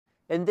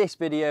In this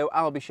video,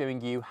 I'll be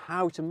showing you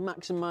how to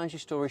maximise your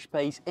storage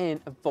space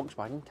in a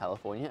Volkswagen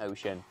California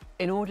Ocean.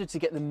 In order to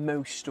get the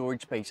most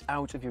storage space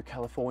out of your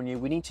California,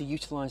 we need to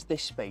utilise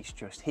this space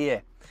just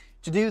here.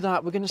 To do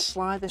that, we're going to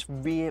slide this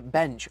rear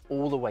bench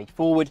all the way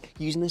forward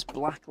using this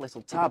black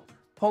little tab.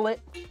 Pull it,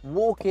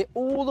 walk it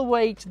all the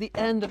way to the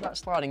end of that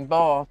sliding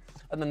bar,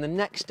 and then the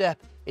next step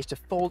is to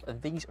fold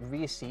these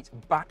rear seats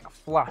back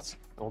flat.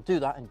 And we'll do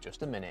that in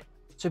just a minute.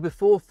 So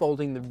before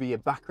folding the rear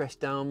backrest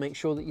down, make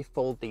sure that you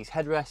fold these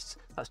headrests.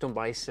 That's done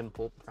by a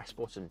simple press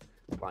button,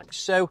 like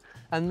so.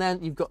 And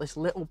then you've got this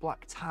little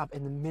black tab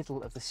in the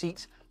middle of the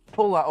seats.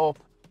 Pull that up,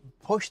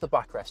 push the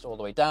backrest all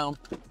the way down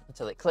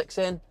until it clicks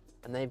in,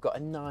 and then you've got a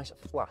nice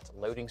flat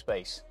loading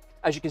space.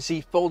 As you can see,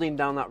 folding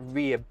down that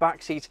rear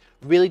back seat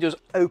really does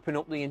open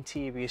up the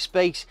interior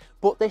space,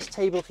 but this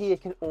table here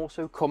can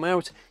also come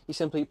out. You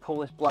simply pull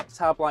this black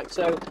tab like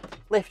so,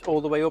 lift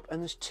all the way up, and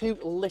there's two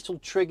little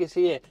triggers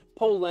here.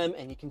 Pull them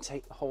and you can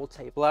take the whole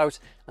table out,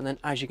 and then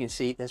as you can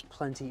see, there's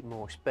plenty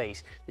more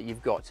space that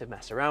you've got to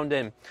mess around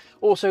in.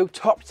 Also,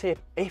 top tip,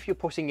 if you're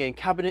putting in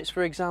cabinets,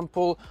 for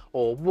example,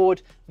 or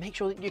wood, make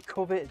sure that you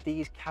cover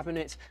these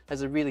cabinets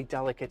as they're really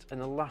delicate,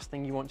 and the last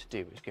thing you want to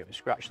do is go and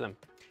scratch them.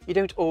 You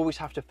don't always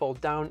have to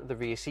fold down the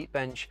rear seat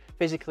bench.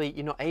 Physically,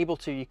 you're not able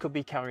to. You could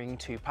be carrying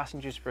two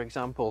passengers, for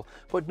example,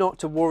 but not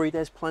to worry,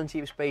 there's plenty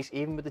of space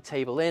even with the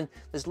table in.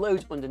 There's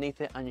loads underneath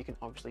it, and you can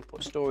obviously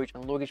put storage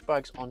and luggage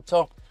bags on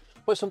top.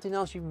 But something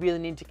else you really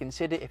need to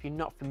consider if you're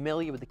not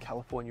familiar with the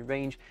California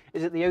range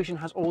is that the Ocean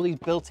has all these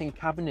built-in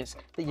cabinets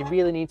that you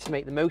really need to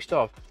make the most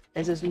of,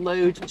 as there's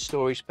loads of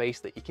storage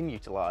space that you can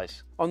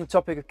utilise. On the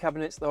topic of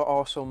cabinets, there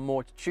are some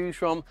more to choose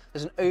from.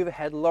 There's an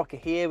overhead locker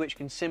here which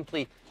can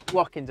simply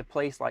lock into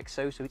place like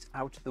so, so it's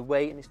out of the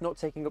way and it's not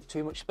taking up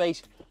too much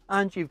space.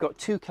 And you've got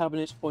two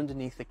cabinets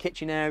underneath the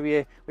kitchen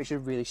area which are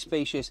really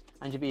spacious,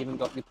 and you've even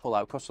got your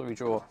pull-out cutlery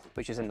drawer,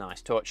 which is a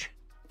nice touch.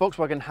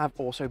 Volkswagen have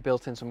also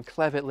built in some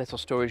clever little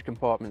storage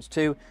compartments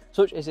too,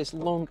 such as this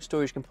long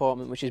storage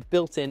compartment which is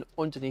built in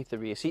underneath the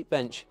rear seat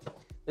bench.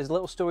 There's a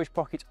little storage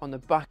pocket on the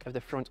back of the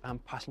front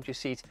and passenger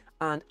seat,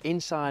 and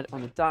inside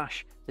on the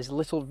dash there's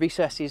little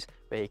recesses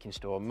where you can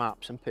store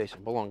maps and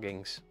personal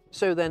belongings.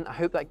 So then, I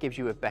hope that gives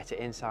you a better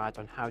insight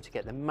on how to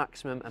get the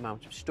maximum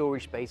amount of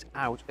storage space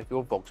out of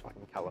your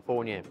Volkswagen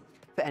California.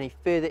 For any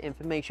further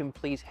information,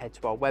 please head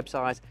to our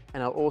website,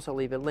 and I'll also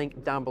leave a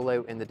link down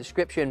below in the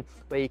description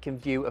where you can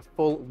view a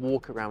full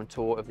walk around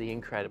tour of the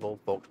incredible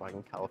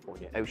Volkswagen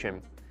California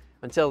Ocean.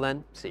 Until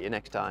then, see you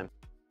next time.